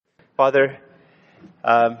Father,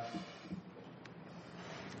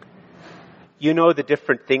 you know the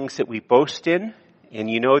different things that we boast in, and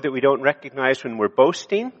you know that we don't recognize when we're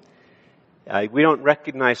boasting. We don't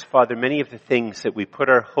recognize, Father, many of the things that we put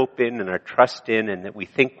our hope in and our trust in and that we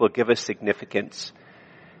think will give us significance.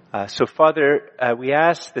 So, Father, we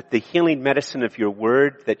ask that the healing medicine of your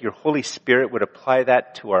word, that your Holy Spirit would apply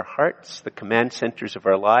that to our hearts, the command centers of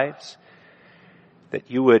our lives, that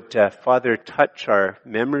you would, Father, touch our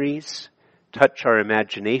memories, touch our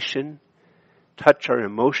imagination, touch our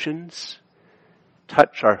emotions,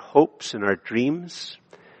 touch our hopes and our dreams.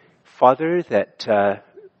 Father, that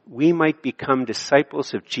we might become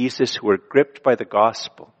disciples of Jesus who are gripped by the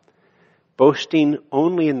gospel, boasting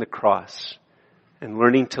only in the cross, and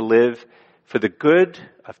learning to live for the good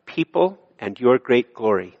of people and your great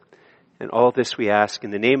glory. And all this we ask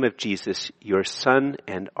in the name of Jesus, your Son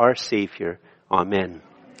and our Savior. Amen.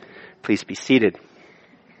 Please be seated.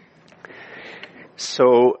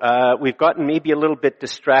 So we've gotten maybe a little bit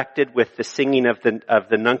distracted with the singing of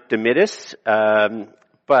the Nunc Dimittis,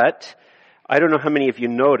 but I don't know how many of you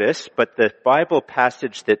noticed, but the Bible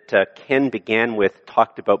passage that Ken began with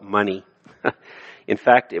talked about money. In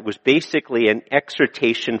fact, it was basically an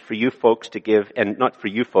exhortation for you folks to give, and not for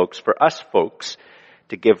you folks, for us folks,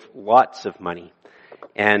 to give lots of money.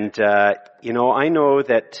 And, I know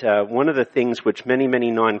that one of the things which many,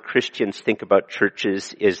 many non-Christians think about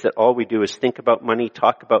churches is that all we do is think about money,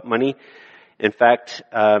 talk about money. In fact,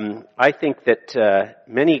 I think that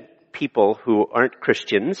many people who aren't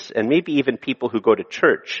Christians, and maybe even people who go to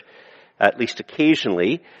church, at least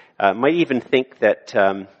occasionally, might even think that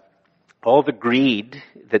all the greed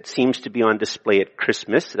that seems to be on display at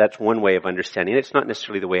Christmas, that's one way of understanding it. It's not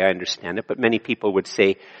necessarily the way I understand it, but many people would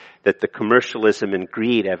say that the commercialism and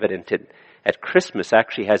greed evident at Christmas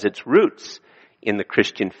actually has its roots in the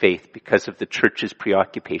Christian faith because of the church's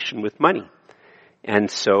preoccupation with money. And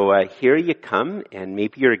so here you come, and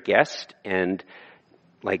maybe you're a guest, and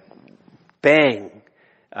bang,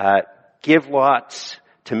 give lots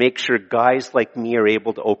to make sure guys like me are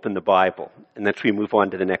able to open the Bible. And that's where we move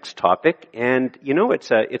on to the next topic. And,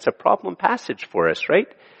 it's a problem passage for us, right?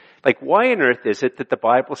 Why on earth is it that the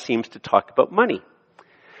Bible seems to talk about money?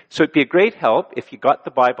 So it'd be a great help if you got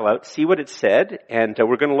the Bible out, see what it said, and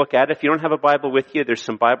we're going to look at it. If you don't have a Bible with you, there's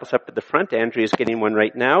some Bibles up at the front. Andrea's getting one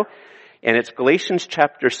right now. And it's Galatians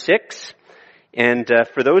chapter 6. And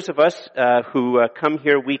for those of us who come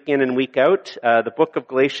here week in and week out, the book of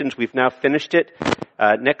Galatians, we've now finished it.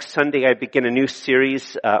 Next Sunday I begin a new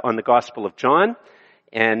series on the Gospel of John.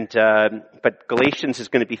 But Galatians is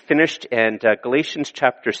going to be finished, and Galatians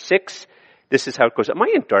chapter 6, this is how it goes. Am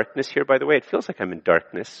I in darkness here, by the way? It feels like I'm in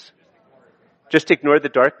darkness. Just ignore the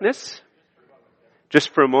darkness? Just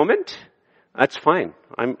for a moment? That's fine.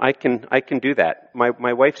 I can do that.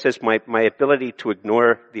 My wife says my ability to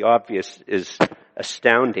ignore the obvious is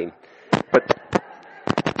astounding.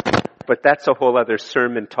 But that's a whole other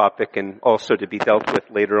sermon topic, and also to be dealt with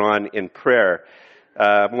later on in prayer.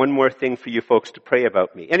 One more thing for you folks to pray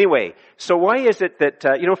about me. Anyway, so why is it that,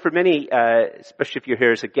 for many, especially if you're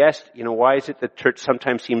here as a guest, why is it that church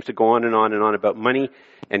sometimes seems to go on and on and on about money?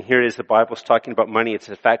 And here it is, the Bible's talking about money. It's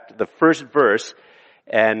in fact the first verse.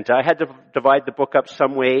 And I had to divide the book up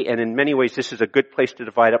some way, and in many ways this is a good place to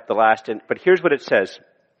divide up the last. But here's what it says.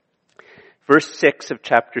 Verse 6 of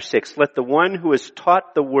chapter 6. Let the one who is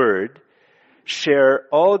taught the word share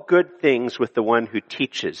all good things with the one who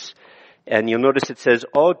teaches. And you'll notice it says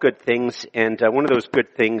all good things, and one of those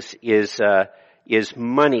good things is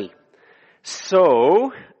money.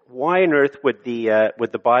 So, why on earth would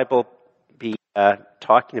the Bible be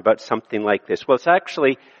talking about something like this? Well, it's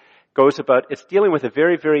actually it's dealing with a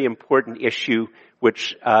very, very important issue,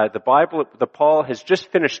 which Paul has just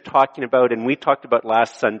finished talking about, and we talked about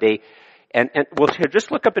last Sunday. And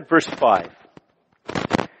just look up at verse 5.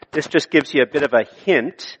 This just gives you a bit of a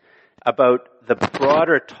hint about the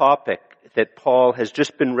broader topic that Paul has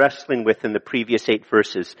just been wrestling with in the previous 8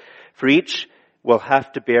 verses. For each will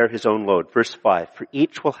have to bear his own load. Verse 5. For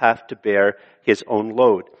each will have to bear his own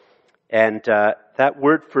load. And that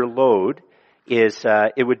word for load is,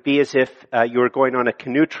 it would be as if you were going on a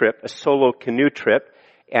canoe trip, a solo canoe trip,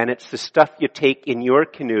 and it's the stuff you take in your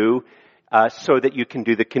canoe so that you can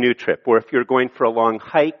do the canoe trip. Or if you're going for a long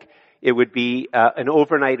hike, it would be an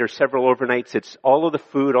overnight or several overnights. It's all of the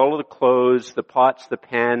food, all of the clothes, the pots, the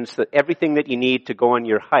pans, everything that you need to go on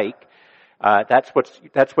your hike. That's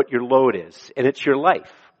what your load is, and it's your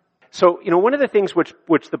life. So, one of the things which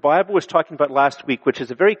the Bible was talking about last week, which is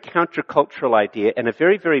a very countercultural idea and a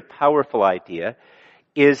very, very powerful idea,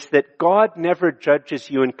 is that God never judges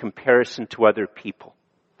you in comparison to other people.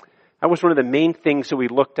 That was one of the main things that we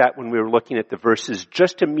looked at when we were looking at the verses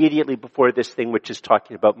just immediately before this thing, which is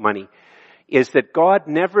talking about money, is that God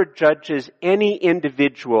never judges any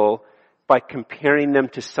individual by comparing them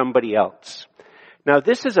to somebody else. Now,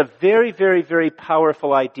 this is a very, very, very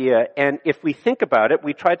powerful idea, and if we think about it,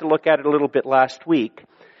 we tried to look at it a little bit last week,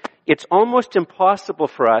 it's almost impossible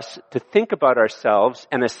for us to think about ourselves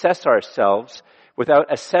and assess ourselves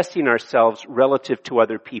without assessing ourselves relative to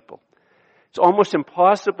other people. It's almost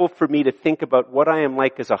impossible for me to think about what I am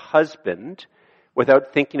like as a husband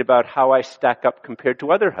without thinking about how I stack up compared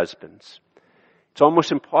to other husbands. It's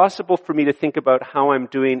almost impossible for me to think about how I'm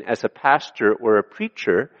doing as a pastor or a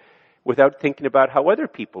preacher without thinking about how other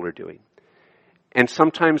people are doing. And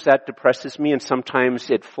sometimes that depresses me and sometimes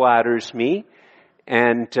it flatters me.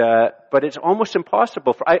 But it's almost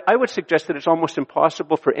impossible I would suggest that it's almost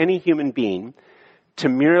impossible for any human being to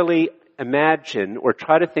merely imagine or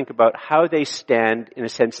try to think about how they stand, in a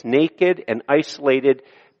sense, naked and isolated,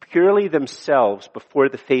 purely themselves before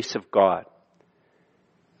the face of God.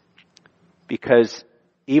 Because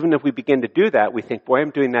even if we begin to do that, we think, boy,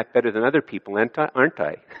 I'm doing that better than other people, aren't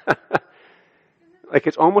I? Like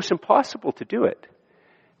it's almost impossible to do it.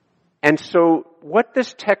 And so what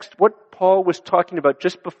Paul was talking about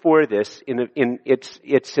just before this,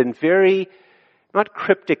 it's in very, not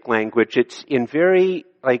cryptic language, it's in very,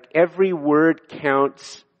 like every word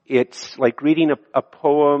counts. It's like reading a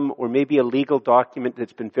poem or maybe a legal document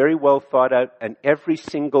that's been very well thought out, and every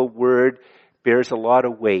single word bears a lot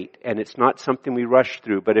of weight, and it's not something we rush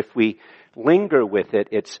through, but if we linger with it,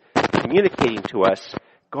 it's communicating to us.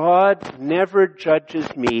 God never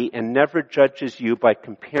judges me and never judges you by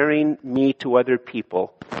comparing me to other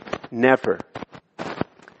people. Never.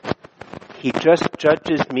 He just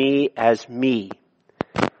judges me as me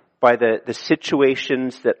by the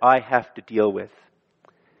situations that I have to deal with.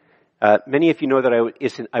 Many of you know that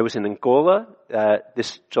I was in Angola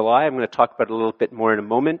this July. I'm going to talk about it a little bit more in a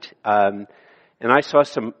moment. And I saw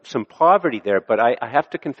some poverty there, but I have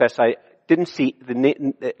to confess I didn't see,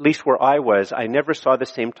 at least where I was, I never saw the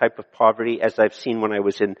same type of poverty as I've seen when I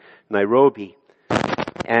was in Nairobi.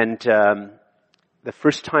 And the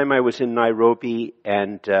first time I was in Nairobi,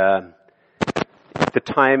 and at the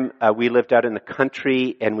time we lived out in the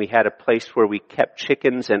country, and we had a place where we kept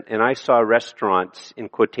chickens, and I saw restaurants, in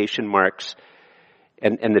quotation marks,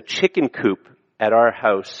 and the chicken coop at our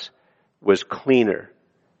house was cleaner.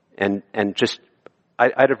 And just,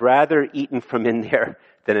 I'd have rather eaten from in there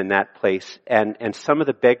than in that place. And some of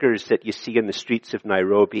the beggars that you see in the streets of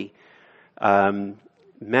Nairobi,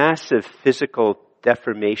 massive physical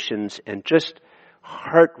deformations and just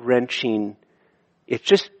heart-wrenching. It's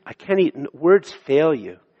just, I can't even, words fail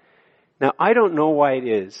you. Now, I don't know why it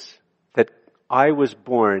is that I was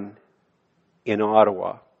born in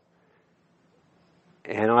Ottawa.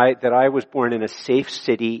 And that I was born in a safe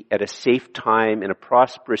city at a safe time in a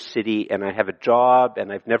prosperous city, and I have a job,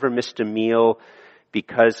 and I've never missed a meal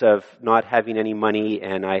because of not having any money,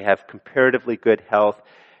 and I have comparatively good health.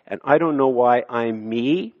 And I don't know why I'm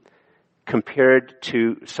me compared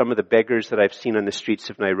to some of the beggars that I've seen on the streets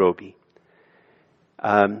of Nairobi.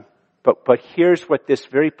 But here's what this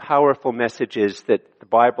very powerful message is that the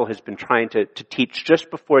Bible has been trying to teach just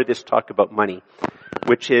before this talk about money,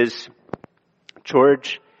 which is,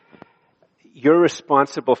 George, you're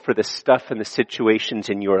responsible for the stuff and the situations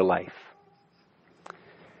in your life.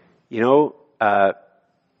 You know,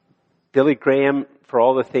 Billy Graham, for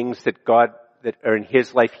all the things that are in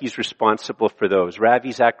his life, he's responsible for those.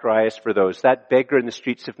 Ravi Zacharias for those. That beggar in the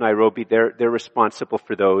streets of Nairobi, they're responsible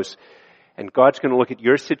for those. And God's going to look at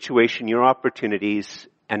your situation, your opportunities,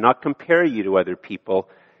 and not compare you to other people.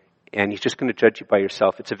 And He's just going to judge you by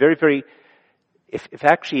yourself. It's a very, very, if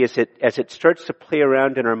actually as it starts to play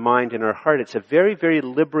around in our mind and our heart, it's a very, very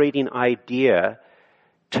liberating idea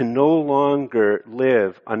to no longer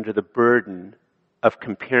live under the burden of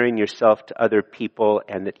comparing yourself to other people,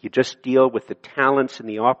 and that you just deal with the talents and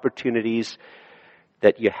the opportunities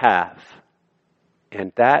that you have.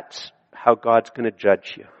 And that's how God's going to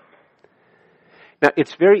judge you. Now,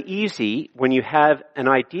 it's very easy when you have an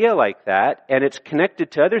idea like that, and it's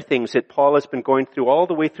connected to other things that Paul has been going through all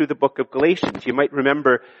the way through the book of Galatians. You might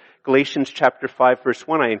remember Galatians chapter 5, verse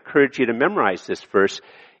 1. I encourage you to memorize this verse.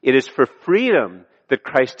 It is for freedom that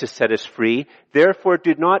Christ has set us free. Therefore,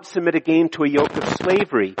 do not submit again to a yoke of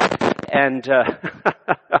slavery. And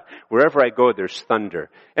wherever I go, there's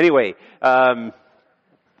thunder. Anyway,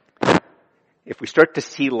 if we start to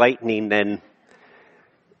see lightning, then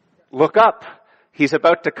look up. He's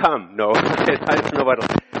about to come. No, I don't know what.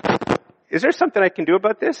 Is there something I can do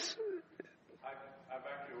about this? I've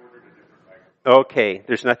actually ordered a different microphone. Okay,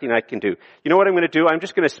 there's nothing I can do. You know what I'm going to do? I'm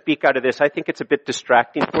just going to speak out of this. I think it's a bit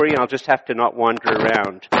distracting for you, and I'll just have to not wander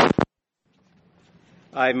around.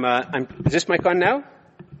 Is this mic on now?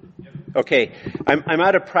 Okay. I'm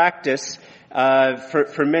out of practice.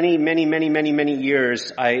 For many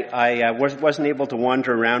years, I wasn't able to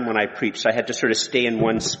wander around when I preached. I had to sort of stay in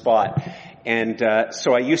one spot. And,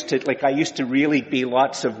 so I used to really be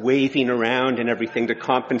lots of waving around and everything to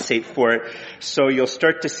compensate for it. So you'll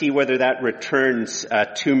start to see whether that returns,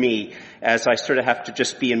 to me as I sort of have to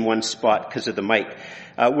just be in one spot because of the mic.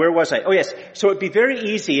 Where was I? Oh yes. So it'd be very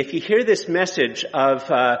easy if you hear this message of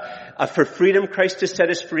for freedom Christ has set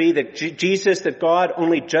us free, that God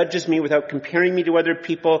only judges me without comparing me to other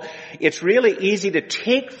people. It's really easy to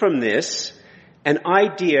take from this an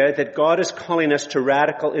idea that God is calling us to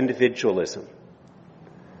radical individualism.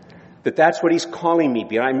 That's what He's calling me.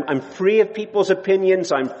 I'm free of people's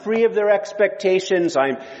opinions. I'm free of their expectations.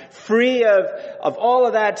 I'm free of all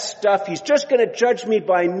of that stuff. He's just going to judge me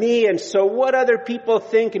by me. And so what other people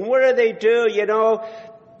think and what do they do,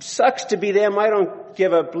 sucks to be them. I don't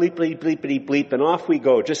give a bleepity bleep, and off we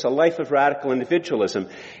go. Just a life of radical individualism.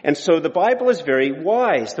 And so the Bible is very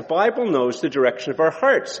wise. The Bible knows the direction of our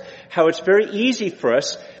hearts. How it's very easy for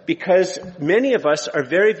us because many of us are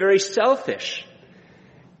very, very selfish.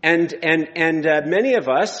 And many of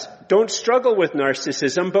us don't struggle with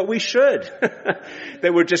narcissism, but we should.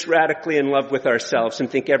 That we're just radically in love with ourselves and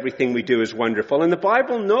think everything we do is wonderful. And the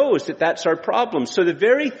Bible knows that that's our problem. So the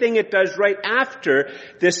very thing it does right after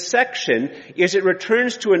this section is it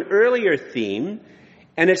returns to an earlier theme,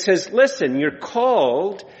 and it says, listen, you're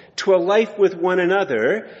called to a life with one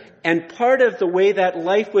another, and part of the way that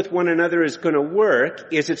life with one another is going to work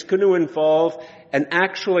is it's going to involve an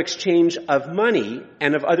actual exchange of money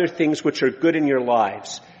and of other things which are good in your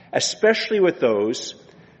lives, especially with those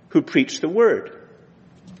who preach the word.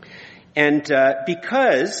 And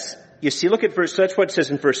because, you see, look at that's what it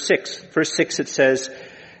says in verse 6. Verse 6 it says,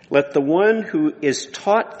 let the one who is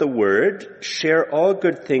taught the word share all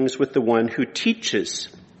good things with the one who teaches.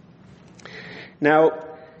 Now,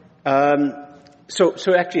 so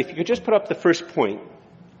actually, if you could just put up the first point.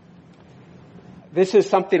 This is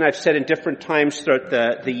something I've said in different times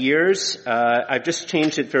throughout the years. I've just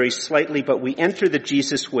changed it very slightly, but we enter the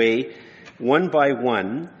Jesus way one by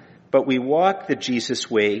one, but we walk the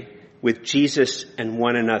Jesus way with Jesus and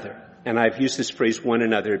one another. And I've used this phrase one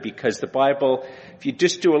another because the Bible, if you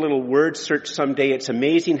just do a little word search someday, it's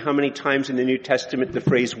amazing how many times in the New Testament the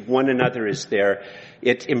phrase one another is there.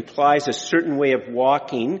 It implies a certain way of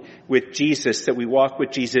walking with Jesus, that we walk with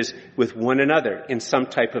Jesus with one another in some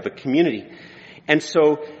type of a community. And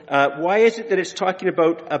so, why is it that it's talking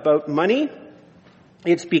about money?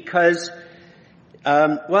 It's because,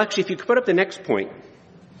 actually, if you could put up the next point,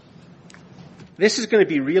 this is going to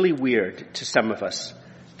be really weird to some of us.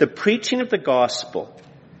 The preaching of the gospel,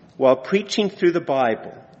 while preaching through the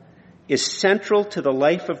Bible, is central to the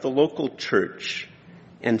life of the local church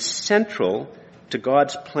and central to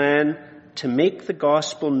God's plan to make the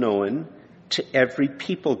gospel known to every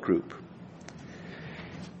people group.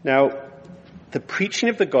 Now, the preaching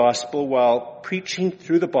of the gospel while preaching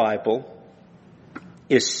through the Bible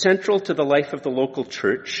is central to the life of the local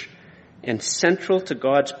church and central to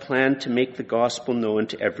God's plan to make the gospel known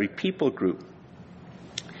to every people group.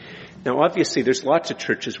 Now, obviously, there's lots of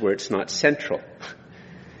churches where it's not central.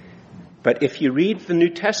 But if you read the New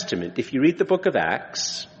Testament, if you read the book of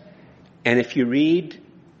Acts, and if you read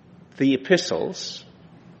the epistles,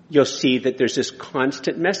 you'll see that there's this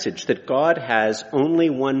constant message that God has only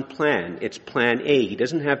one plan. It's plan A. He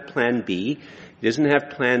doesn't have plan B. He doesn't have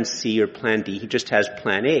plan C or plan D. He just has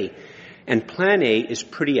plan A. And plan A is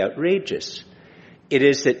pretty outrageous. It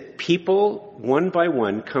is that people, one by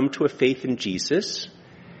one, come to a faith in Jesus,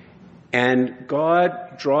 and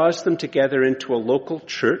God draws them together into a local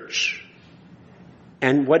church.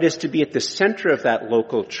 And what is to be at the center of that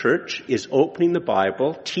local church is opening the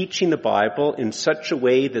Bible, teaching the Bible in such a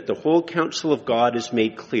way that the whole counsel of God is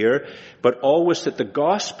made clear, but always that the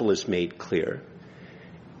gospel is made clear.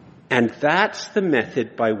 And that's the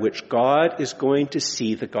method by which God is going to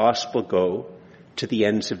see the gospel go to the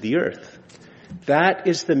ends of the earth. That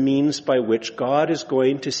is the means by which God is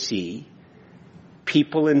going to see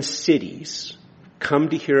people in cities come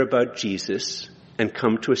to hear about Jesus and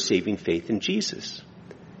come to a saving faith in Jesus.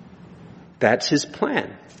 That's his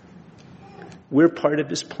plan. We're part of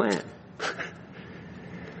his plan.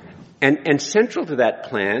 And central to that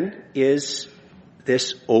plan is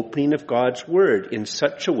this opening of God's word in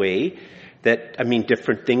such a way that,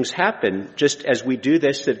 different things happen just as we do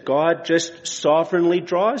this, that God just sovereignly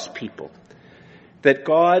draws people. That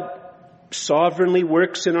God sovereignly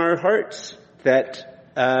works in our hearts. that,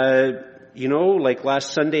 like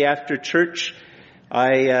last Sunday after church,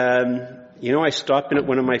 I stopped in at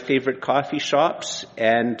one of my favorite coffee shops,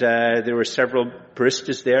 and there were several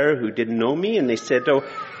baristas there who didn't know me, and they said,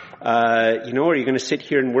 are you going to sit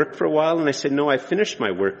here and work for a while? And I said, no, I finished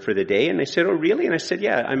my work for the day. And they said, oh, really? And I said,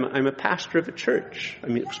 yeah, I'm a pastor of a church. I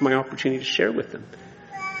mean, it was my opportunity to share with them.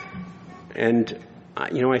 And,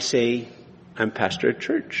 I say, I'm pastor of a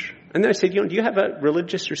church. And then I said, do you have a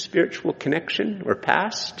religious or spiritual connection or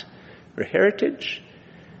past or heritage?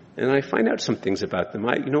 And I find out some things about them.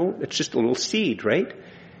 It's just a little seed, right?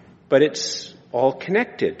 But it's all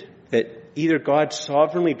connected. That either God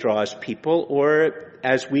sovereignly draws people, or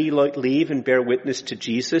as we leave and bear witness to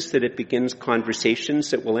Jesus, that it begins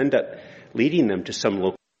conversations that will end up leading them to some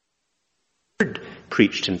local word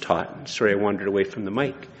preached and taught. Sorry, I wandered away from the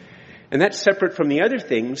mic. And that's separate from the other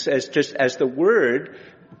things, as the word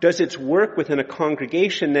does its work within a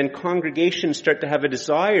congregation, then congregations start to have a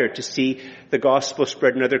desire to see the gospel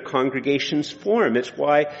spread in other congregations form. It's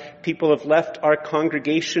why people have left our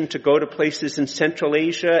congregation to go to places in Central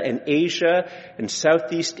Asia and Asia and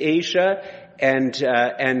Southeast Asia. And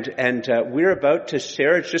we're about to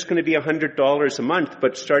share, it's just going to be $100 a month,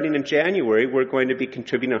 but starting in January, we're going to be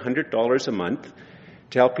contributing $100 a month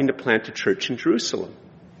to helping to plant a church in Jerusalem.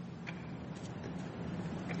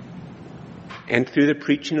 And through the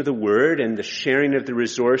preaching of the word and the sharing of the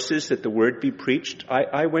resources that the word be preached,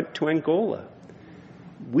 I went to Angola.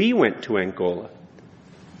 We went to Angola.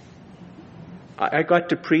 I got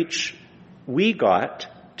to preach, we got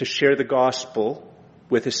to share the gospel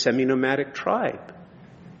with a semi-nomadic tribe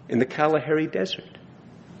in the Kalahari Desert,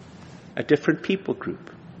 a different people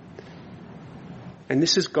group. And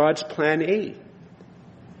this is God's plan A.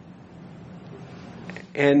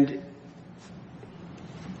 And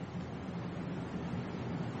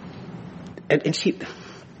see,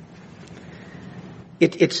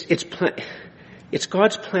 it's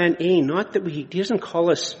God's plan A, not that He doesn't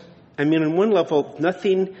call us, on one level,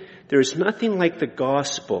 there's nothing like the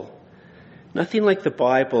gospel, nothing like the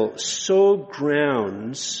Bible so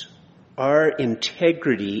grounds our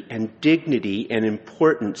integrity and dignity and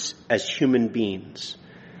importance as human beings.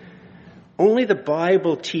 Only the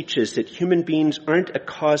Bible teaches that human beings aren't a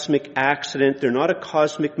cosmic accident. They're not a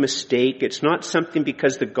cosmic mistake. It's not something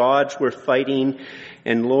because the gods were fighting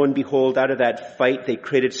and lo and behold, out of that fight, they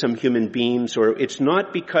created some human beings. Or it's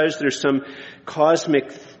not because there's some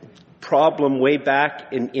cosmic problem way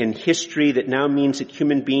back in history that now means that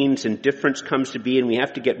human beings and difference comes to be and we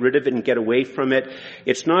have to get rid of it and get away from it.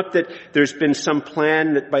 It's not that there's been some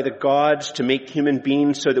plan that by the gods to make human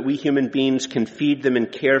beings so that we human beings can feed them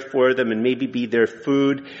and care for them and maybe be their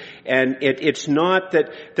food. And it's not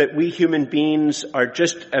that we human beings are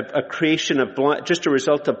just a creation of just a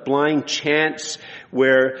result of blind chance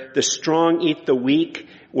where the strong eat the weak,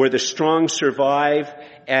 where the strong survive,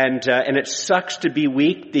 and it sucks to be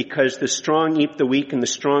weak because the strong eat the weak and the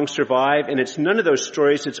strong survive. And it's none of those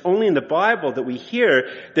stories. It's only in the Bible that we hear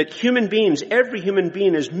that human beings, every human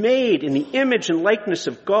being is made in the image and likeness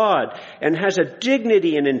of God and has a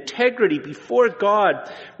dignity and integrity before God,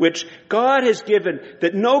 which God has given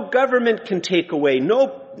that no government can take away,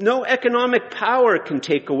 no economic power can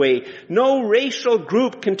take away, no racial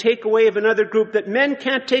group can take away of another group, that men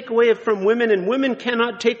can't take away from women and women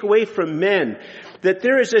cannot take away from men. That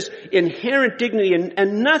there is this inherent dignity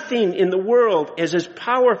and nothing in the world is as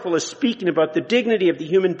powerful as speaking about the dignity of the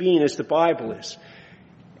human being as the Bible is.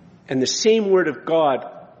 And the same Word of God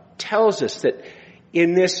tells us that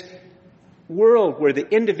in this world where the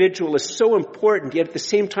individual is so important, yet at the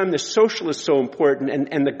same time the social is so important,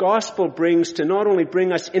 and the gospel brings to not only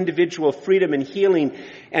bring us individual freedom and healing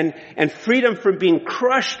and freedom from being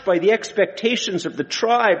crushed by the expectations of the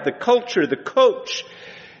tribe, the culture, the coach,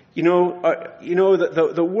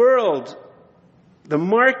 the world, the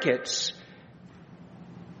markets,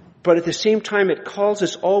 but at the same time it calls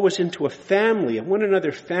us always into a family, a one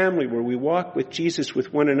another family where we walk with Jesus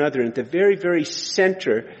with one another. And at the very, very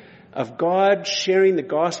center of God sharing the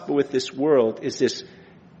gospel with this world is this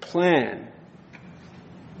plan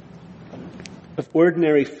of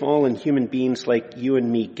ordinary fallen human beings like you and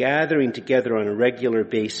me gathering together on a regular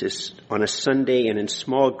basis on a Sunday and in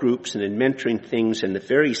small groups and in mentoring things, and the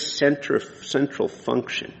very central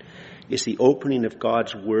function is the opening of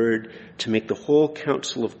God's Word to make the whole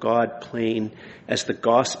counsel of God plain as the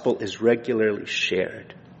gospel is regularly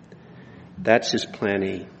shared. That's His plan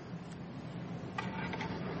A.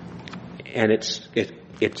 And it's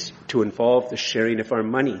to involve the sharing of our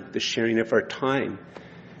money, the sharing of our time,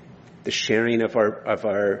 the sharing of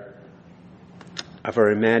our of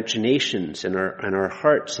our imaginations and our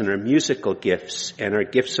hearts and our musical gifts and our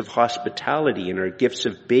gifts of hospitality and our gifts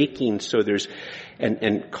of baking. So there's,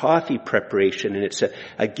 and coffee preparation, and it's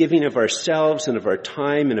a giving of ourselves and of our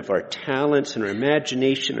time and of our talents and our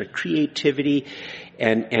imagination, our creativity,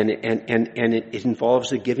 and it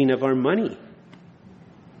involves the giving of our money.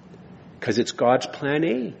 Because it's God's plan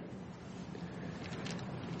A.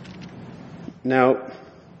 Now,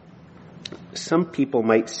 some people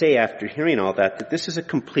might say after hearing all that this is a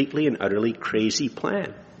completely and utterly crazy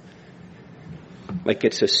plan. Like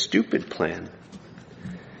it's a stupid plan.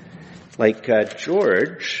 Like,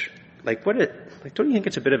 George, don't you think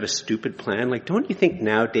it's a bit of a stupid plan? Like, don't you think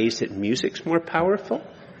nowadays that music's more powerful?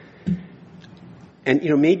 And,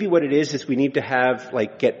 maybe what it is we need to have,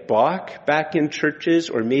 get Bach back in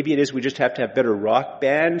churches, or maybe it is we just have to have better rock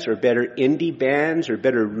bands, or better indie bands, or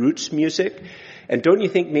better roots music. And don't you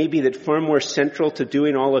think maybe that far more central to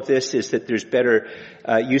doing all of this is that there's better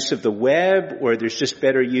use of the web, or there's just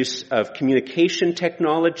better use of communication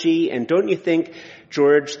technology? And don't you think,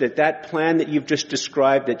 George, that plan that you've just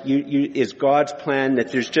described, that is God's plan,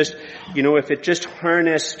 that there's just, if it just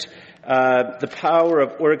harnessed the power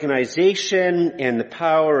of organization and the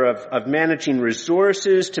power of managing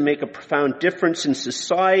resources to make a profound difference in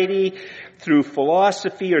society through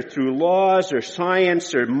philosophy or through laws or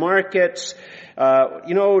science or markets.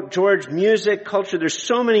 George, music, culture, there's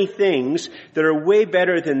so many things that are way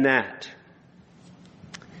better than that.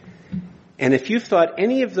 And if you've thought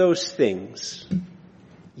any of those things,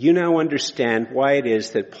 you now understand why it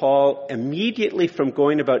is that Paul, immediately from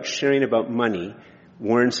going about sharing about money,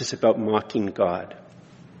 warns us about mocking God.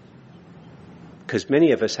 Because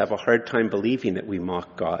many of us have a hard time believing that we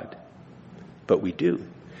mock God. But we do.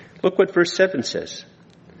 Look what verse 7 says.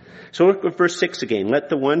 So look at verse 6 again. Let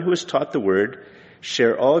the one who is taught the word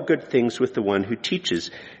share all good things with the one who teaches.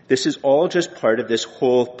 This is all just part of this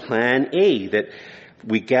whole plan A, that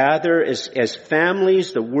we gather as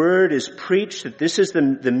families, the word is preached, that this is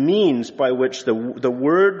the means by which the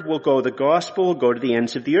word will go, the gospel will go to the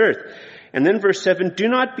ends of the earth. And then verse 7, do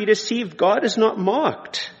not be deceived. God is not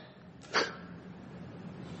mocked.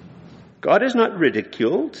 God is not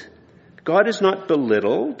ridiculed. God is not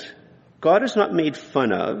belittled. God is not made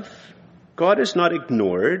fun of. God is not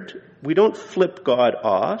ignored. We don't flip God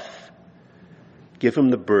off, give him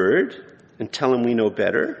the bird, and tell him we know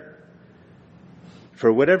better.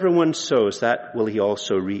 For whatever one sows, that will he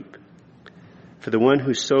also reap. For the one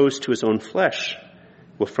who sows to his own flesh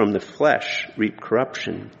will from the flesh reap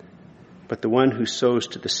corruption. But the one who sows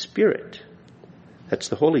to the Spirit, that's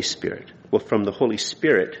the Holy Spirit, will from the Holy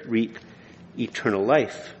Spirit reap eternal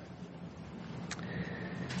life.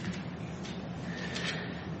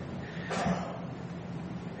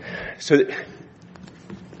 So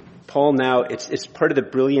Paul now, it's part of the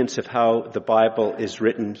brilliance of how the Bible is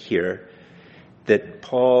written here, that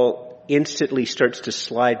Paul instantly starts to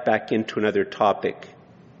slide back into another topic.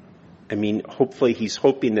 I mean, hopefully he's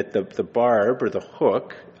hoping that the barb or the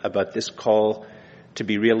hook about this call to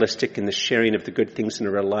be realistic in the sharing of the good things in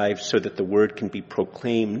our lives so that the word can be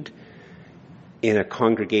proclaimed in a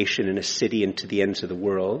congregation, in a city, and to the ends of the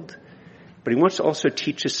world. But he wants to also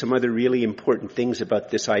teach us some other really important things about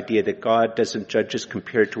this idea that God doesn't judge us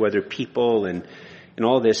compared to other people and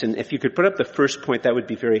all this. And if you could put up the first point, that would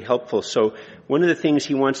be very helpful. So one of the things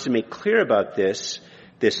he wants to make clear about this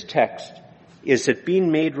text is that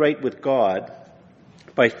being made right with God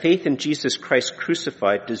by faith in Jesus Christ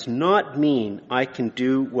crucified does not mean I can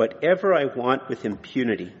do whatever I want with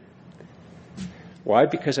impunity. Why?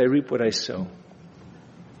 Because I reap what I sow.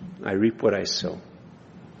 I reap what I sow.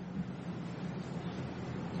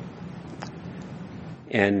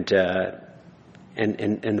 And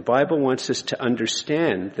the Bible wants us to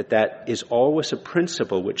understand that is always a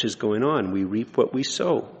principle which is going on. We reap what we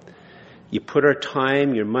sow. You put our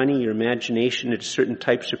time, your money, your imagination into certain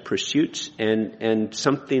types of pursuits, and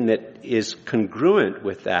something that is congruent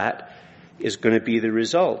with that is going to be the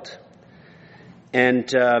result.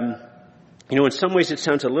 And, in some ways it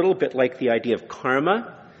sounds a little bit like the idea of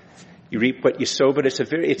karma. You reap what you sow, but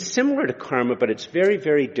it's similar to karma, but it's very,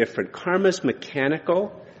 very different. Karma's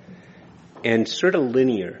mechanical and sort of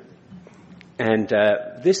linear. And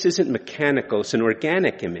this isn't mechanical, it's an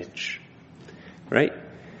organic image, right?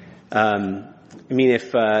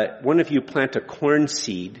 If one of you plant a corn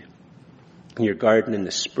seed in your garden in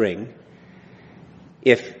the spring,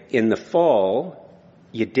 if in the fall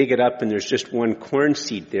you dig it up and there's just one corn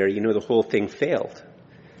seed there, the whole thing failed.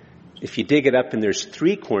 If you dig it up and there's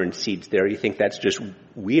 3 corn seeds there, you think that's just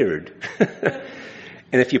weird.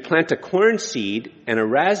 And if you plant a corn seed and a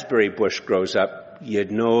raspberry bush grows up,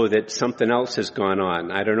 you'd know that something else has gone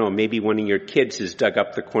on. I don't know, maybe one of your kids has dug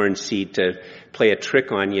up the corn seed to play a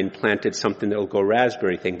trick on you and planted something that'll go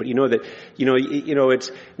raspberry thing. But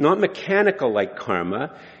it's not mechanical like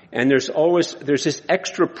karma. And there's this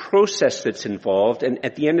extra process that's involved. And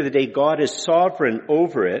at the end of the day, God is sovereign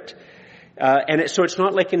over it. So it's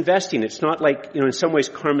not like investing. It's not like, in some ways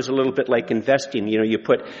karma is a little bit like investing. You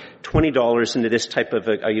put $20 into this type of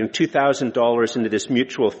 $2,000 into this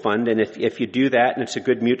mutual fund. And if you do that and it's a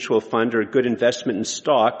good mutual fund or a good investment in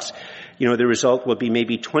stocks, the result will be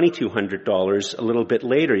maybe $2,200 a little bit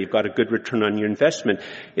later. You've got a good return on your investment.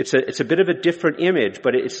 It's a bit of a different image,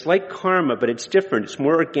 but it's like karma, but it's different. It's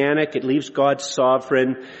more organic. It leaves God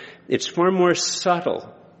sovereign. It's far more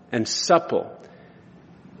subtle and supple,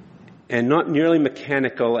 and not nearly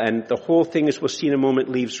mechanical, and the whole thing, as we'll see in a moment,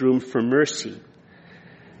 leaves room for mercy.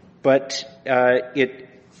 But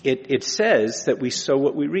it says that we sow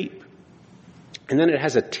what we reap. And then it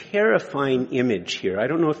has a terrifying image here. I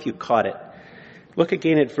don't know if you caught it. Look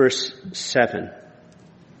again at verse 7.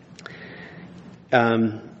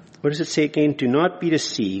 What does it say again? Do not be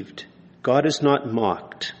deceived. God is not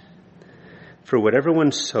mocked. For whatever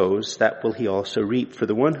one sows, that will he also reap. For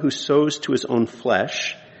the one who sows to his own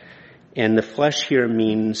flesh, and the flesh here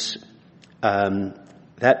means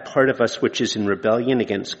that part of us which is in rebellion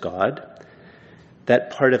against God,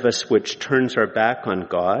 that part of us which turns our back on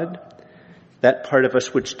God, that part of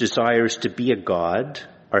us which desires to be a god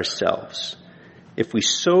ourselves. If we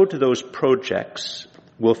sow to those projects,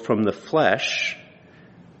 we'll from the flesh,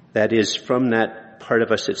 that is from that part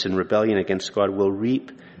of us that's in rebellion against God, will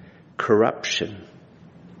reap corruption.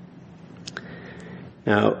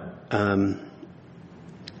 Now,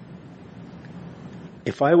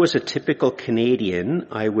 if I was a typical Canadian,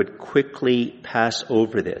 I would quickly pass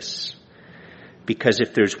over this. Because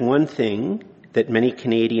if there's one thing that many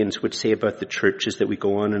Canadians would say about the church is that we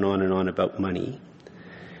go on and on and on about money.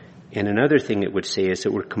 And another thing it would say is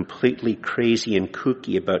that we're completely crazy and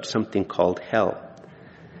kooky about something called hell.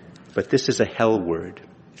 But this is a hell word.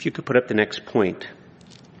 If you could put up the next point.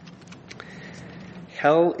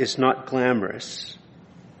 Hell is not glamorous.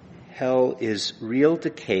 Hell is real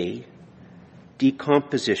decay,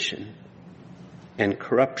 decomposition, and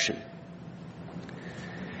corruption.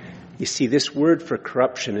 You see, this word for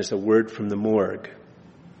corruption is a word from the morgue.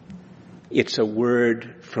 It's a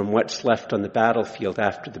word from what's left on the battlefield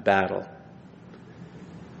after the battle.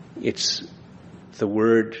 It's the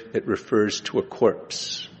word that refers to a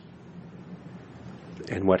corpse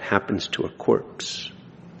and what happens to a corpse.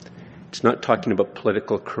 It's not talking about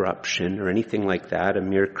political corruption or anything like that, a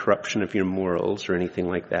mere corruption of your morals or anything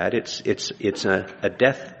like that. It's a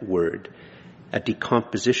death word, a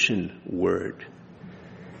decomposition word.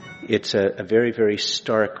 It's a very, very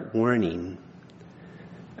stark warning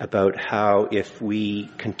about how if we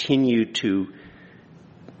continue to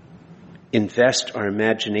invest our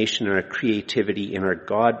imagination and our creativity in our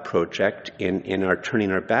God project, in our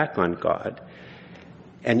turning our back on God.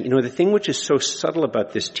 And the thing which is so subtle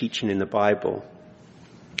about this teaching in the Bible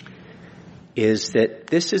is that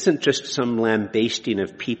this isn't just some lambasting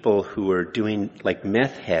of people who are doing like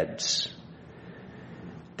meth heads.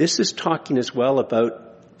 This is talking as well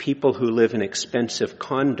about people who live in expensive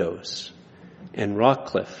condos and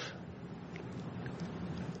Rockcliffe.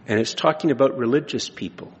 And it's talking about religious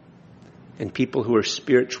people and people who are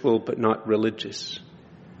spiritual but not religious.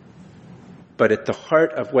 But at the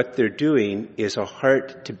heart of what they're doing is a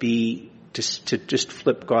heart to just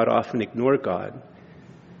flip God off and ignore God,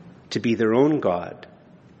 to be their own God,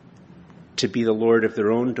 to be the Lord of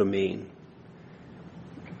their own domain.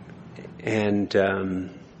 And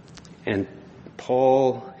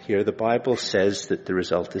Paul here, the Bible says that the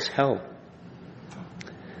result is hell.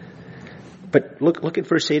 But look at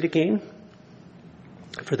verse 8 again.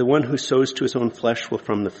 For the one who sows to his own flesh will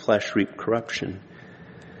from the flesh reap corruption.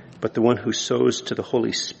 But the one who sows to the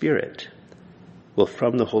Holy Spirit will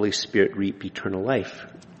from the Holy Spirit reap eternal life.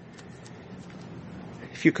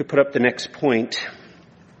 If you could put up the next point.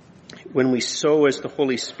 When we sow as the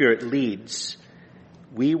Holy Spirit leads,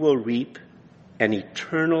 we will reap an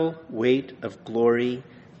eternal weight of glory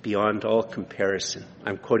beyond all comparison.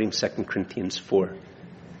 I'm quoting 2 Corinthians 4.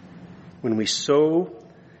 When we sow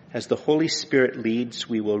as the Holy Spirit leads,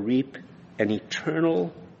 we will reap an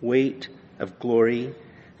eternal weight of glory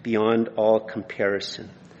beyond all comparison.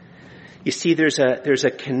 You see, there's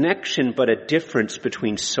a connection but a difference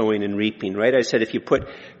between sowing and reaping, right? I said if you put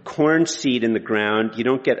corn seed in the ground, you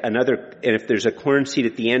don't get another, and if there's a corn seed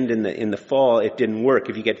at the end in the fall, it didn't work.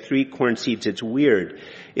 If you get 3 corn seeds, it's weird.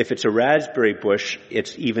 If it's a raspberry bush,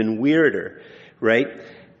 it's even weirder, right?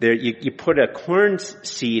 There, you put a corn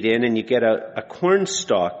seed in and you get a corn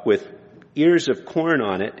stalk with ears of corn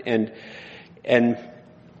on it, and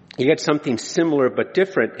you get something similar but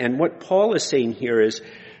different. And what Paul is saying here is,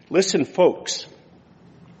 listen, folks,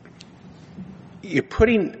 you're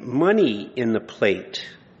putting money in the plate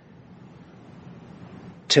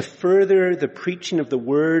to further the preaching of the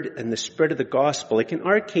word and the spread of the gospel. Like in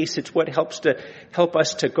our case, it's what help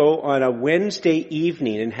us to go on a Wednesday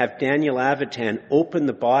evening and have Daniel Avitan open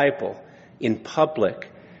the Bible in public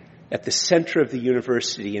at the center of the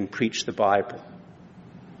university and preach the Bible.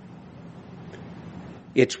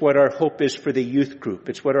 It's what our hope is for the youth group.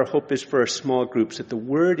 It's what our hope is for our small groups, that the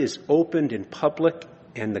word is opened in public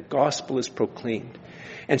and the gospel is proclaimed.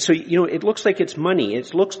 And so, it looks like it's money.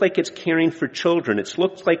 It looks like it's caring for children. It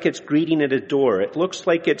looks like it's greeting at a door. It looks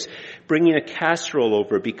like it's bringing a casserole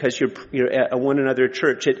over because you're at one another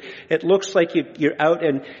church. It looks like you're out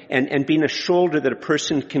and being a shoulder that a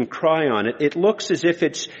person can cry on. It looks as if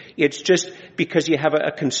it's just because you have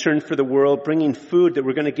a concern for the world, bringing food that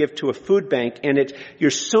we're going to give to a food bank. And you're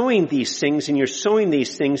sowing these things and you're sowing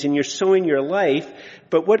these things and you're sowing your life.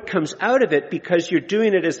 But what comes out of it, because you're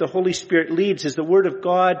doing it as the Holy Spirit leads, as the Word of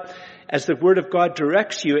God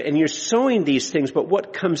directs you, and you're sowing these things, but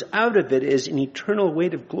what comes out of it is an eternal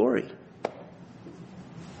weight of glory.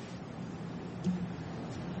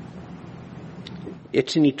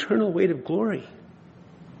 It's an eternal weight of glory.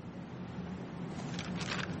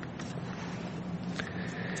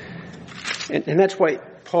 And that's why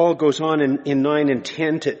Paul goes on in 9 and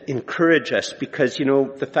 10 to encourage us, because,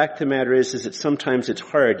 the fact of the matter is that sometimes it's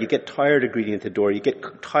hard. You get tired of greeting at the door. You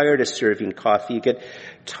get tired of serving coffee. You get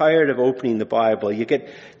tired of opening the Bible. You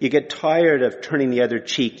get tired of turning the other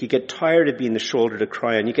cheek. You get tired of being the shoulder to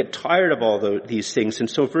cry on. You get tired of all these things. And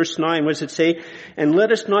so verse 9, what does it say? And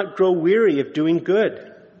let us not grow weary of doing good.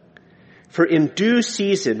 For in due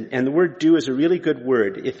season, and the word due is a really good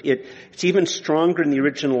word. It's even stronger in the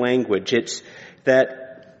original language. It's that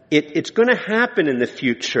it's going to happen in the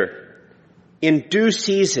future. In due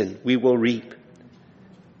season, we will reap.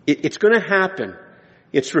 It's going to happen.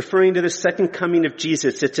 It's referring to the second coming of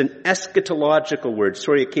Jesus. It's an eschatological word.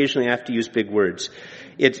 Sorry, occasionally I have to use big words.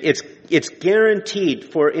 It's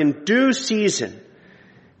guaranteed, for in due season,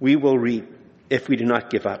 we will reap if we do not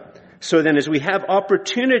give up. So then, as we have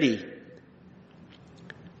opportunity,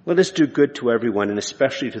 let us do good to everyone, and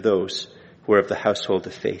especially to those who are of the household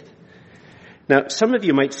of faith. Now, some of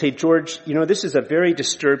you might say, George, this is a very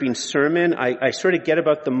disturbing sermon. I sort of get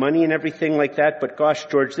about the money and everything like that, but gosh,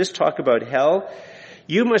 George, this talk about hell,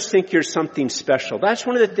 you must think you're something special. That's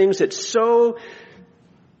one of the things that so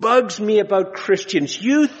bugs me about Christians.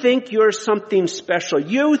 You think you're something special.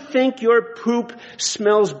 You think your poop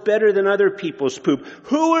smells better than other people's poop.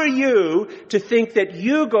 Who are you to think that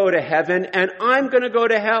you go to heaven and I'm going to go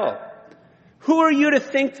to hell? Who are you to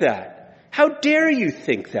think that? How dare you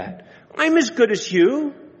think that? I'm as good as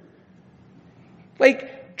you.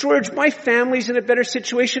 Like, George, my family's in a better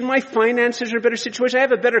situation. My finances are in a better situation. I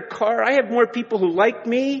have a better car. I have more people who like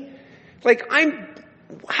me.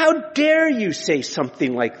 How dare you say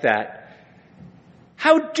something like that?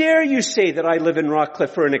 How dare you say that I live in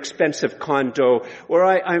Rockcliffe or an expensive condo, or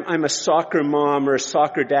I'm a soccer mom or a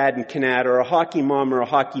soccer dad in Canada, or a hockey mom or a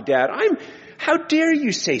hockey dad? How dare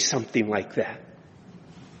you say something like that?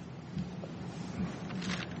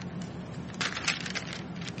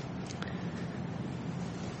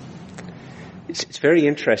 It's very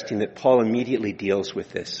interesting that Paul immediately deals with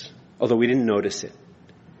this, although we didn't notice it.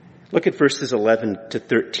 Look at verses 11 to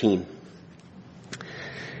 13.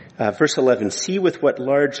 Verse 11, see with what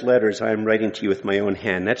large letters I am writing to you with my own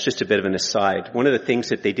hand. That's just a bit of an aside. One of the things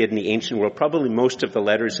that they did in the ancient world, probably most of the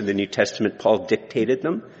letters in the New Testament, Paul dictated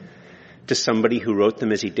them to somebody who wrote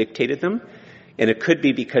them as he dictated them. And it could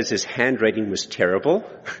be because his handwriting was terrible.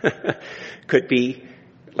 Could be,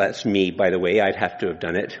 that's me, by the way, I'd have to have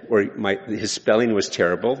done it. Or his spelling was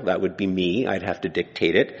terrible. That would be me. I'd have to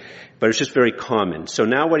dictate it. But it's just very common. So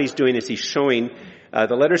now what he's doing is he's showing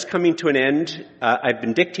the letter's coming to an end. I've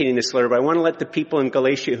been dictating this letter, but I want to let the people in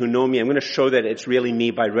Galatia who know me, I'm going to show that it's really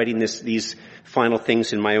me by writing these final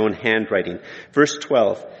things in my own handwriting. Verse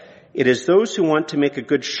 12, it is those who want to make a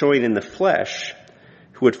good showing in the flesh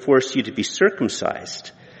who would force you to be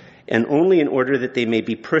circumcised, and only in order that they may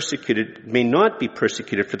not be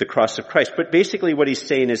persecuted for the cross of Christ. But basically what he's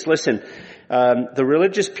saying is, listen, The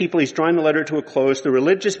religious people, he's drawing the letter to a close, the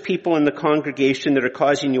religious people in the congregation that are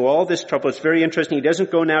causing you all this trouble. It's very interesting. He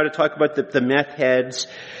doesn't go now to talk about the meth heads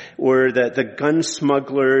or the gun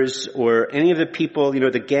smugglers or any of the people,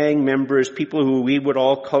 the gang members, people who we would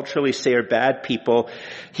all culturally say are bad people.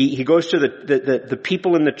 He goes to the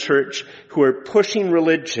people in the church who are pushing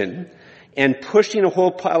religion and pushing a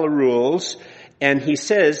whole pile of rules. And he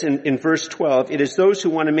says in verse 12, it is those who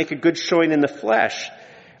want to make a good showing in the flesh.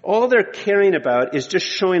 All they're caring about is just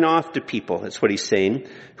showing off to people, that's what he's saying,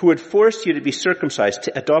 who would force you to be circumcised,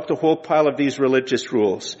 to adopt a whole pile of these religious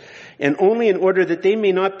rules, and only in order that they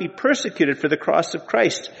may not be persecuted for the cross of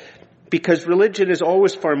Christ, because religion is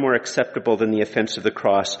always far more acceptable than the offense of the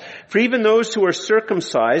cross. For even those who are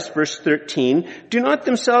circumcised, verse 13, do not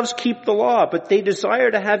themselves keep the law, but they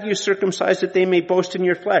desire to have you circumcised that they may boast in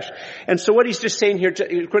your flesh. And so what he's just saying here,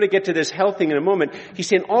 we're going to get to this hell thing in a moment, he's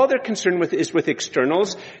saying all they're concerned with is with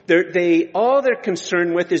externals. All they're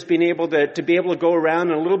concerned with is being able to be able to go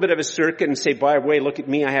around in a little bit of a circuit and say, by the way, look at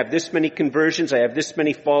me, I have this many conversions, I have this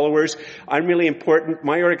many followers, I'm really important,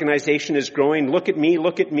 my organization is growing, look at me,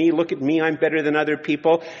 look at me, look at me, I'm better than other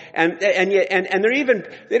people. And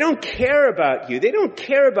they don't care about you. They don't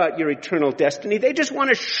care about your eternal destiny. They just want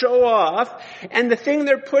to show off, and the thing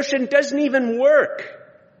they're pushing doesn't even work.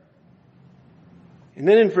 And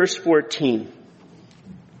then in verse 14,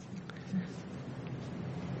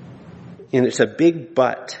 and it's a big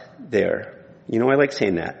but there. I like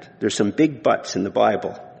saying that. There's some big buts in the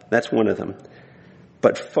Bible. That's one of them.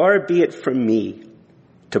 But far be it from me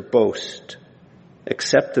to boast,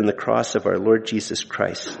 except in the cross of our Lord Jesus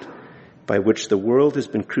Christ, by which the world has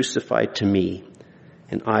been crucified to me,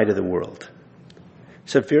 and I to the world.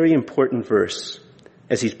 It's a very important verse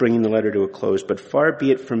as he's bringing the letter to a close. But far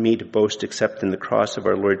be it from me to boast except in the cross of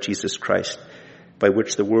our Lord Jesus Christ, by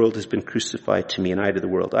which the world has been crucified to me, and I to the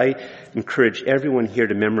world. I encourage everyone here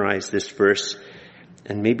to memorize this verse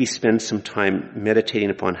and maybe spend some time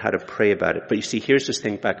meditating upon how to pray about it. But you see, here's this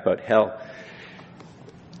thing back about hell.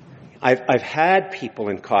 I've had people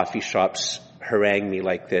in coffee shops harangue me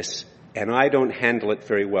like this, and I don't handle it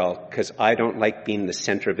very well because I don't like being the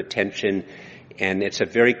center of attention, and it's a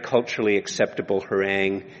very culturally acceptable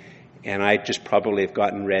harangue, and I just probably have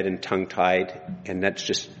gotten red and tongue-tied, and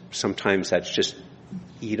sometimes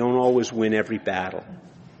you don't always win every battle.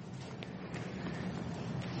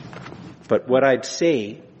 But what I'd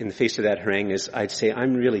say in the face of that harangue is, I'd say,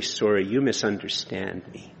 I'm really sorry, you misunderstand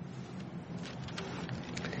me.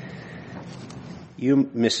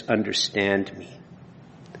 You misunderstand me.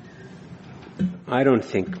 I don't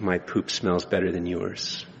think my poop smells better than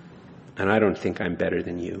yours. And I don't think I'm better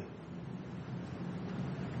than you.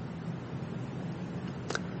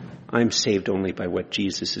 I'm saved only by what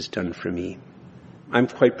Jesus has done for me. I'm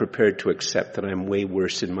quite prepared to accept that I'm way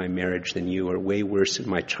worse in my marriage than you, or way worse in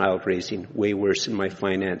my child raising, way worse in my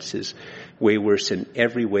finances, way worse in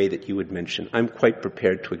every way that you would mention. I'm quite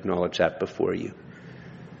prepared to acknowledge that before you.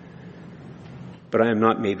 But I am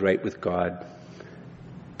not made right with God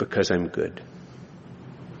because I'm good.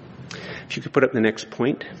 If you could put up the next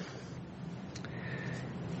point.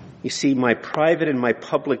 You see, my private and my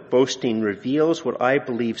public boasting reveals what I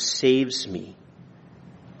believe saves me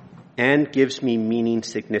and gives me meaning,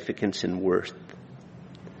 significance, and worth.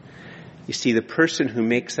 You see, the person who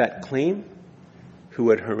makes that claim, who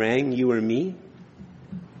would harangue you or me,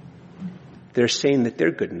 they're saying that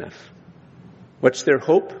they're good enough. What's their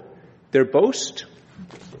hope? Their boast?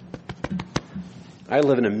 I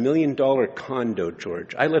live in $1 million condo,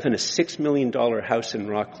 George. I live in a $6 million house in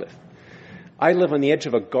Rockcliffe. I live on the edge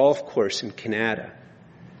of a golf course in Canada.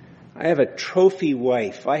 I have a trophy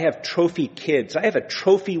wife. I have trophy kids. I have a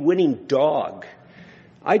trophy-winning dog.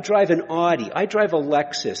 I drive an Audi. I drive a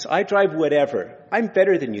Lexus. I drive whatever. I'm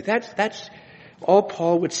better than you. That's all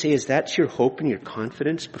Paul would say is that's your hope and your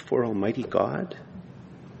confidence before Almighty God?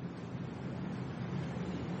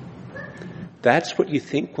 That's what you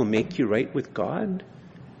think will make you right with God?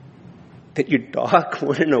 That your dog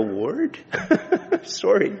won an award?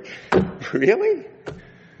 Sorry. Really?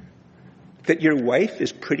 That your wife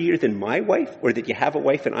is prettier than my wife? Or that you have a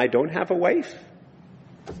wife and I don't have a wife?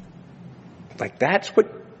 Like that's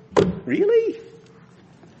what... Really?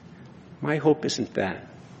 My hope isn't that.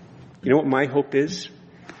 You know what my hope is?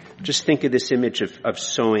 Just think of this image of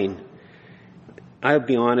sowing. I'll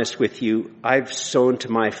be honest with you, I've sown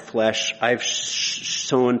to my flesh, I've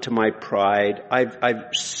sown to my pride,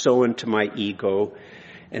 I've sown to my ego,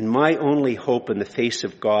 and my only hope in the face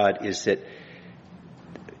of God is that,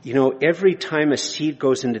 every time a seed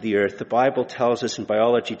goes into the earth, the Bible tells us and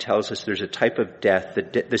biology tells us there's a type of death,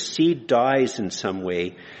 the seed dies in some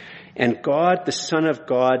way, And God, the Son of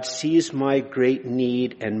God, sees my great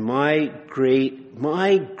need and my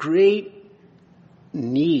great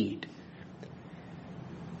need.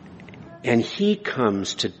 And he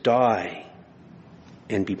comes to die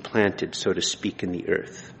and be planted, so to speak, in the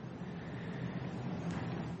earth.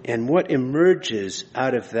 And what emerges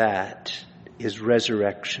out of that is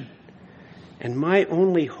resurrection. And my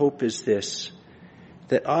only hope is this,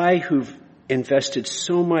 that I who've invested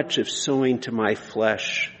so much of sowing to my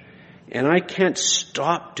flesh, and I can't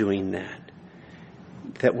stop doing that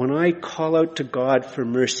when I call out to God for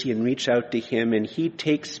mercy and reach out to him and he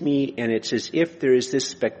takes me, and it's as if there is this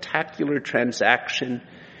spectacular transaction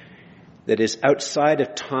that is outside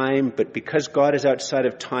of time, but because God is outside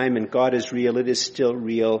of time and God is real, it is still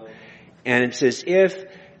real. And it's as if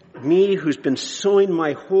me, who's been sowing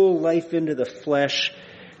my whole life into the flesh,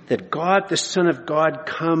 that God, the Son of God,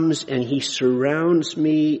 comes and he surrounds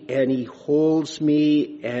me and he holds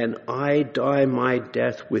me, and I die my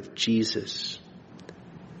death with Jesus.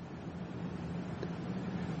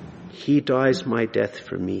 He dies my death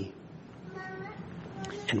for me.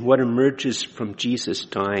 And what emerges from Jesus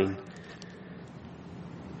dying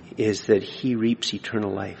is that he reaps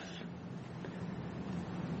eternal life.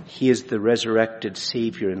 He is the resurrected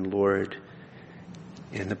Savior and Lord.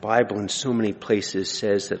 And the Bible in so many places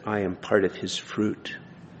says that I am part of his fruit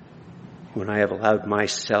when I have allowed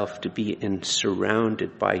myself to be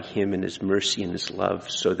surrounded by him and his mercy and his love,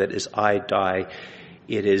 so that as I die,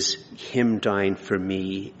 it is him dying for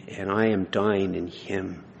me and I am dying in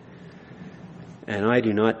him. And I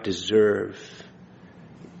do not deserve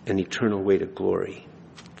an eternal way to glory.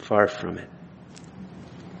 Far from it.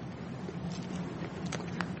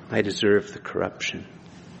 I deserve the corruption.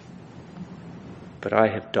 But I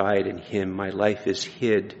have died in him. My life is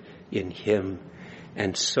hid in him.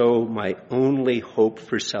 And so my only hope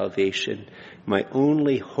for salvation, my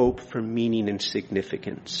only hope for meaning and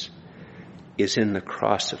significance is in the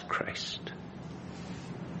cross of Christ.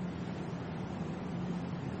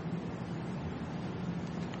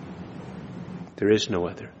 There is no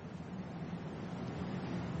other.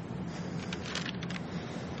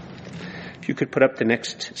 If you could put up the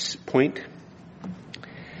next point.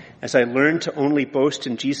 As I learned to only boast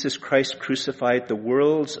in Jesus Christ crucified, the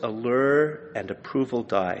world's allure and approval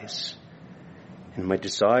dies, and my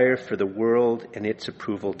desire for the world and its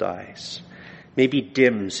approval dies. Maybe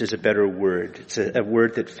dims is a better word. It's a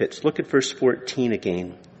word that fits. Look at verse 14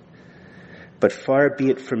 again. But far be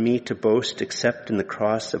it from me to boast except in the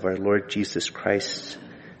cross of our Lord Jesus Christ,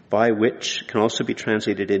 by which, can also be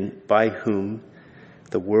translated in, by whom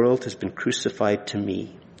the world has been crucified to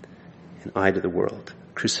me, and I to the world.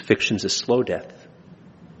 Crucifixion's a slow death.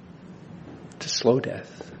 It's a slow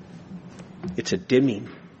death. It's a dimming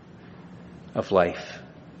of life.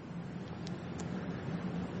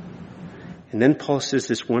 And then Paul says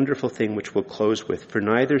this wonderful thing which we'll close with. For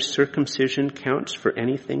neither circumcision counts for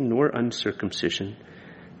anything nor uncircumcision,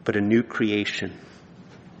 but a new creation.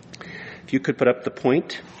 If you could put up the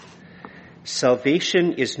point.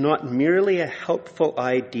 Salvation is not merely a helpful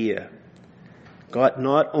idea. God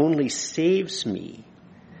not only saves me,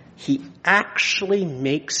 he actually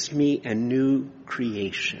makes me a new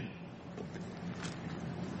creation.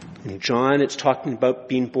 In John, it's talking about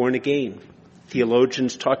being born again.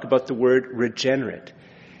 Theologians talk about the word regenerate.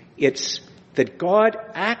 It's that God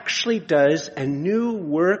actually does a new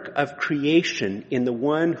work of creation in the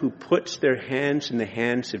one who puts their hands in the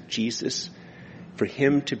hands of Jesus for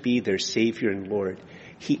him to be their Savior and Lord.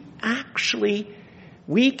 He actually,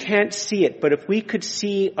 we can't see it, but if we could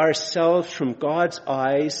see ourselves from God's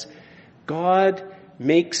eyes, God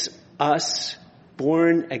makes us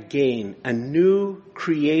born again, a new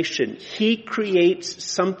creation. He creates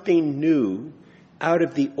something new out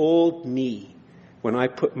of the old me when I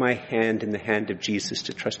put my hand in the hand of Jesus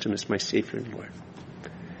to trust him as my Savior and Lord.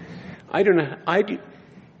 I don't know,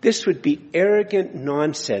 this would be arrogant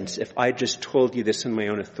nonsense if I just told you this in my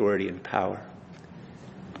own authority and power.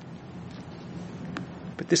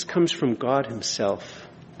 But this comes from God himself.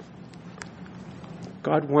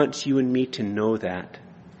 God wants you and me to know that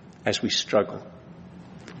as we struggle.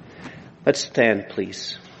 Let's stand,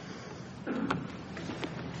 please.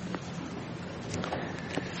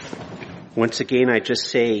 Once again, I just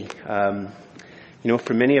say,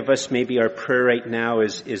 for many of us, maybe our prayer right now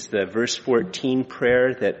is the verse 14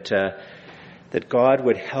 prayer that God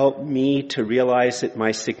would help me to realize that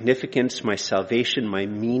my significance, my salvation, my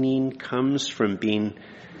meaning comes from being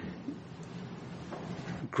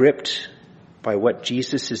gripped by what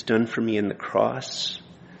Jesus has done for me in the cross.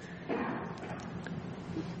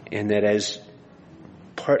 And that as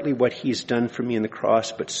partly what he's done for me on the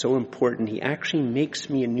cross, but so important, he actually makes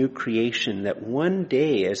me a new creation, that one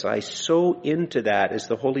day as I sow into that, as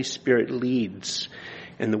the Holy Spirit leads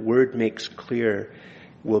and the word makes clear,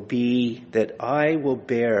 will be that I will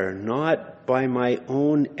bear, not by my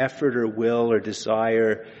own effort or will or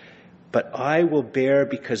desire, but I will bear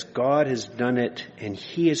because God has done it and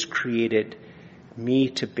he has created me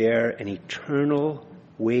to bear an eternal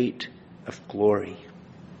weight of glory.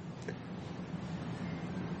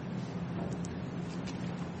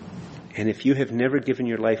 And if you have never given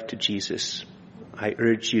your life to Jesus, I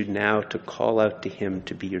urge you now to call out to him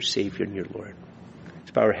to be your Savior and your Lord.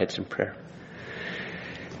 Let's bow our heads in prayer.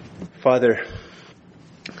 Father,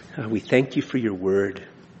 we thank you for your word.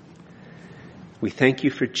 We thank you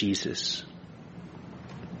for Jesus.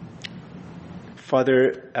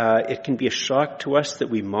 Father, it can be a shock to us that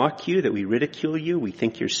we mock you, that we ridicule you, we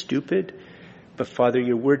think you're stupid. But Father,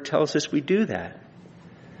 your word tells us we do that.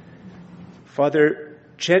 Father,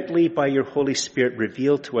 gently by your Holy Spirit,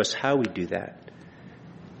 reveal to us how we do that.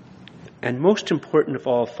 And most important of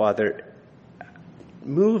all, Father,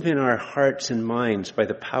 move in our hearts and minds by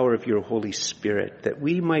the power of your Holy Spirit, that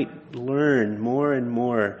we might learn more and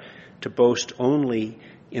more to boast only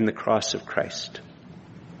in the cross of Christ.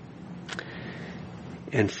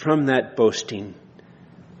 And from that boasting,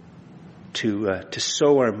 to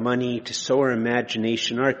sow our money, to sow our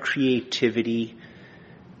imagination, our creativity,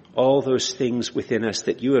 all those things within us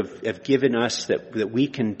that you have given us that we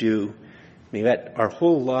can do. May that our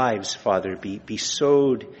whole lives, Father, be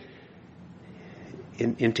sowed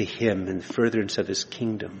into him and the furtherance of his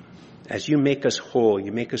kingdom. As you make us whole,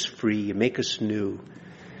 you make us free, you make us new.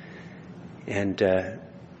 And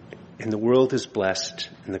the world is blessed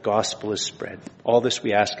and the gospel is spread. All this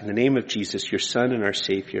we ask in the name of Jesus, your Son and our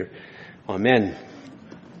Savior. Amen.